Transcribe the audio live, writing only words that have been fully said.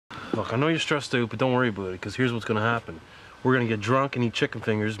Look, I know you're stressed out, but don't worry about it, because here's what's gonna happen. We're gonna get drunk and eat chicken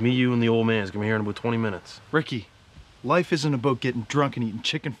fingers. Me, you, and the old man's gonna be here in about 20 minutes. Ricky, life isn't about getting drunk and eating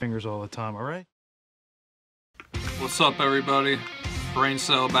chicken fingers all the time, alright? What's up, everybody? Brain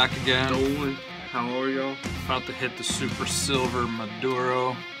Cell back again. Dolan, how are y'all? About to hit the Super Silver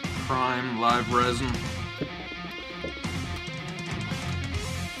Maduro Prime Live Resin.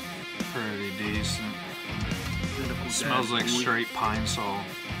 Pretty decent. Smells like straight pine sol.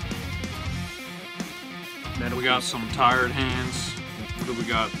 We got some Tired Hands. What do we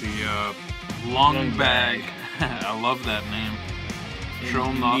got? The Lung Bag. I love that name. Show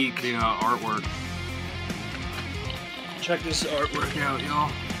them the artwork. Check this artwork out,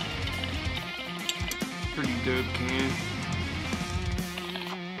 y'all. Pretty dope can.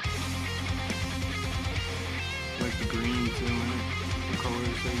 Like the green too, the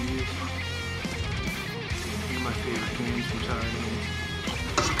colors they use. One of my favorite cans from Tired Hands.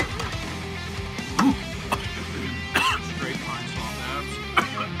 Straight pine sol dabs.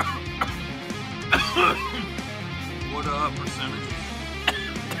 What up, percentages?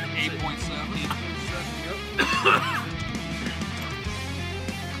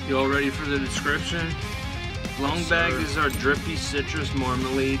 8.7. Y'all ready for the description? Long Bag is our drippy citrus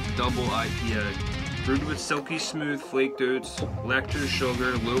marmalade double IPA. Brewed with silky smooth flaked oats, lactose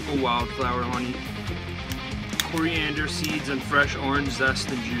sugar, local wildflower honey, coriander seeds, and fresh orange zest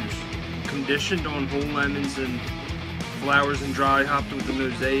and juice. Conditioned on whole lemons and flowers and dry hopped with the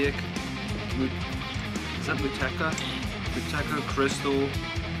mosaic. Is that Muteca? Muteca, Crystal,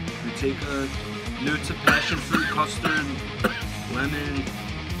 Muteca, notes of passion fruit, custard, lemon,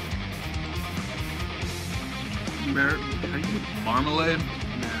 Marmalade?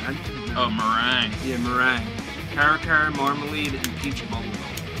 Oh, meringue. Yeah, meringue. Cara marmalade and peach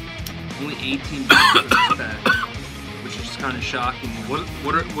bubblegum. Only $18 for this pack, which is kind of shocking.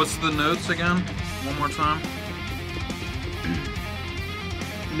 What's the notes again? One more time.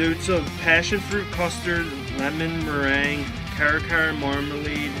 Notes of passion fruit, custard, lemon, meringue, cara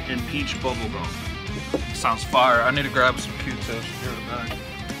marmalade, and peach bubblegum. Sounds fire. I need to grab some Q-tips here in the back.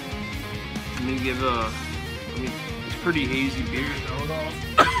 Let me give it's pretty hazy beer. I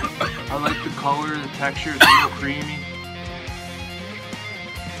like the color, the texture, it's a little creamy.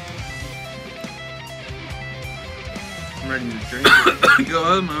 I'm ready to drink it. Go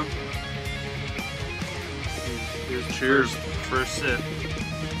ahead, man. Here's Cheers. First sip.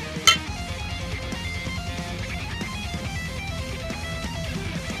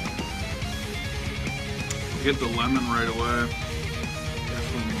 Get the lemon right away.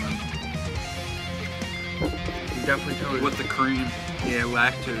 Definitely tell it With the cream. Yeah,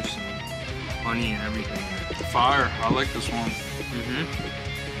 lactose and honey and everything. Fire. I like this one.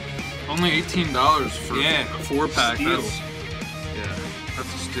 Only $18 for a 4-pack.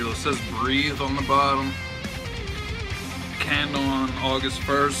 That's a steal. It says breathe on the bottom. Canned on August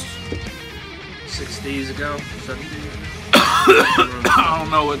 1st. 6 days ago, 7 days ago. I don't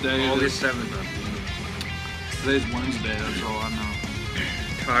know what day it is. August 7th. Today's Wednesday, that's all I know.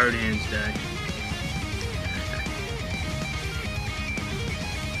 Tired Hands Day.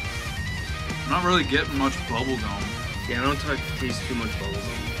 Not really getting much bubble gum. Yeah, I don't taste too much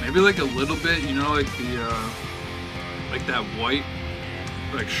bubblegum. Maybe like a little bit, you know, like the like that white,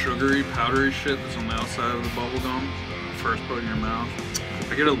 like sugary, powdery shit that's on the outside of the bubble gum. First put in your mouth.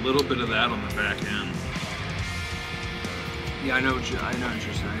 I get a little bit of that on the back end. Yeah, I know what you're saying.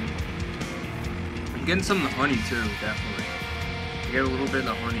 I'm getting some of the honey too, definitely. I get a little bit of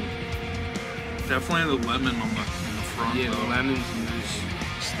the honey. Definitely the lemon on the front. Yeah, though. the lemons just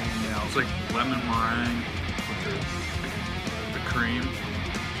stand out. It's like lemon meringue with the cream.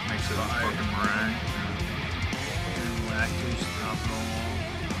 Makes it fucking meringue. And lactose top it all.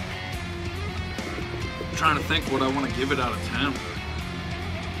 I'm trying to think what I want to give it out of 10.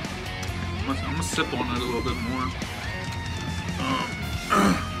 I'm gonna sip on it a little bit more.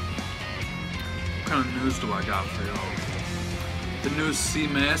 What kind of news do I got for y'all? The new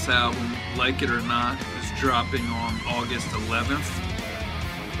C-Mass album, Like It or Not, is dropping on August 11th.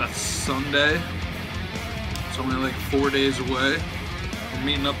 That's Sunday. It's only like 4 days away. We're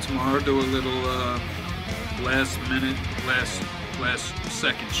meeting up tomorrow, do a little last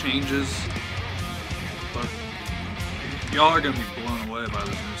second changes. But y'all are gonna be blown away by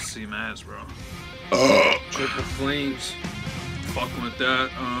this new C-Mass, bro. Triple Flames. Fucking with that.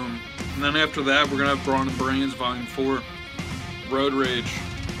 And then after that, we're gonna have Brawn and Brains Volume 4. Road Rage.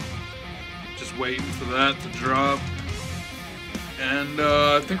 Just waiting for that to drop. And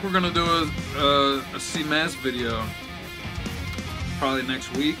I think we're gonna do a C-Mass video probably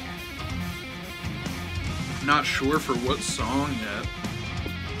next week. Not sure for what song yet.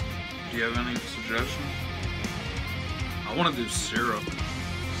 Do you have any suggestions? I want to do syrup.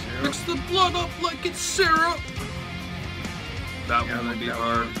 Mix the blood up like it's syrup. That one would be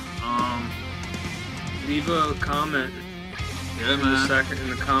hard. Leave a comment. Yeah, man. In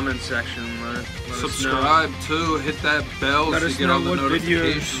the comment section. Let Subscribe us too. Hit that bell know. Let so you us get know all the what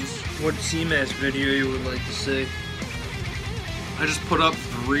notifications. videos, what CMAS video you would like to see. I just put up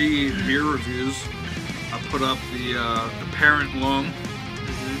 3 beer reviews. I put up the parent lung.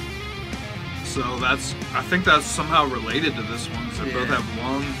 So I think that's somehow related to this one, because they both have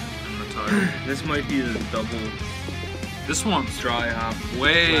lung in the title. This might be the double. This one's Dry hop.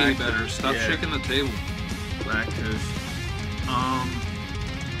 way Lactose. better. Stop shaking the table. Lactose.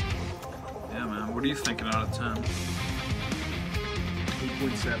 Yeah, man. What are you thinking out of 10?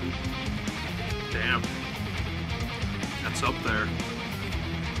 8.7. Damn. That's up there.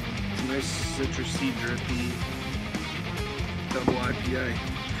 It's a nice citrusy, drippy, double IPA.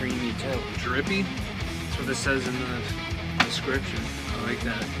 Creamy too. Drippy? That's what it says in the description. I like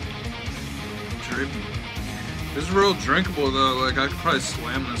that. Drippy. This is real drinkable though. Like I could probably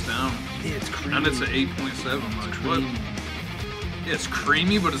slam this down. Yeah, it's creamy. And it's an 8.7. Like what? creamy. Yeah, it's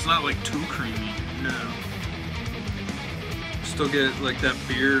creamy, but it's not like too creamy. No. Still get like that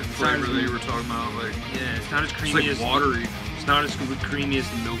beer flavor that you were talking about. Like Yeah, it's not as it's creamy like as watery. It's not as creamy as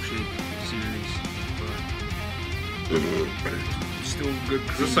the milkshake series, but it's still good.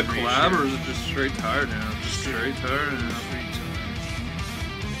 Is this a collab or is it just straight tire now? Just straight tire now.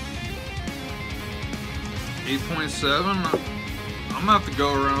 8.7. I'm gonna have to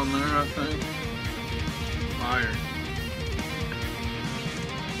go around there. I think. Fire.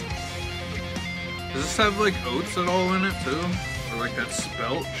 Does this have like oats at all in it too, or like that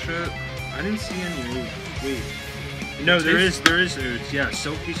spelt shit? I didn't see any oats. Wait. No, there is oats. Yeah,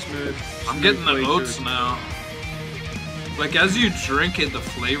 silky smooth. I'm smooth getting the flavored. oats now. Like as you drink it, the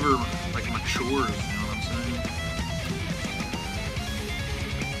flavor like matures. You know what I'm saying?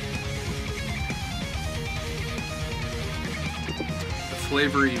 The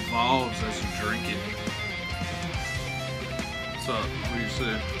flavor evolves as you drink it. What's up? What do you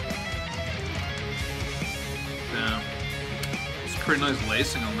say? Damn. It's pretty nice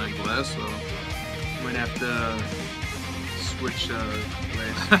lacing on that glass though. Might have to switch glasses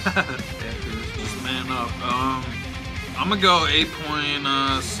after this Just one. man up. I'm gonna go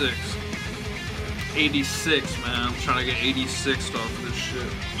 8.6. 86, man. I'm trying to get 86 off of this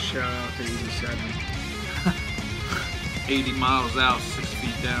shit. Shout out to 87. 80 miles out, 6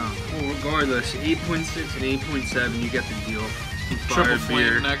 feet down. Well, regardless, 8.6 and 8.7, you get the deal. Triple Fire flame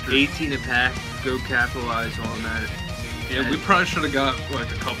beer, nectar. 18 a pack. Go capitalize on that. Yeah, we probably should have got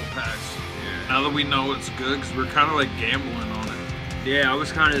like a couple packs. Now that we know it's good, because we're kind of like gambling on it. Yeah, I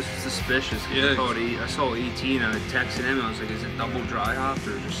was kind of suspicious. Yeah. I saw 18. I texted him. I was like, "Is it double dry hopped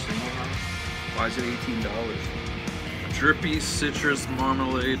or just single hop? Why is it $18?" Drippy citrus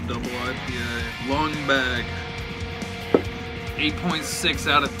marmalade double IPA. Lung bag. 8.6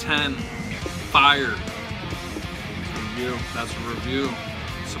 out of 10. Fire. Review. That's a review.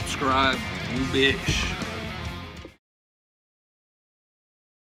 Subscribe. You bitch.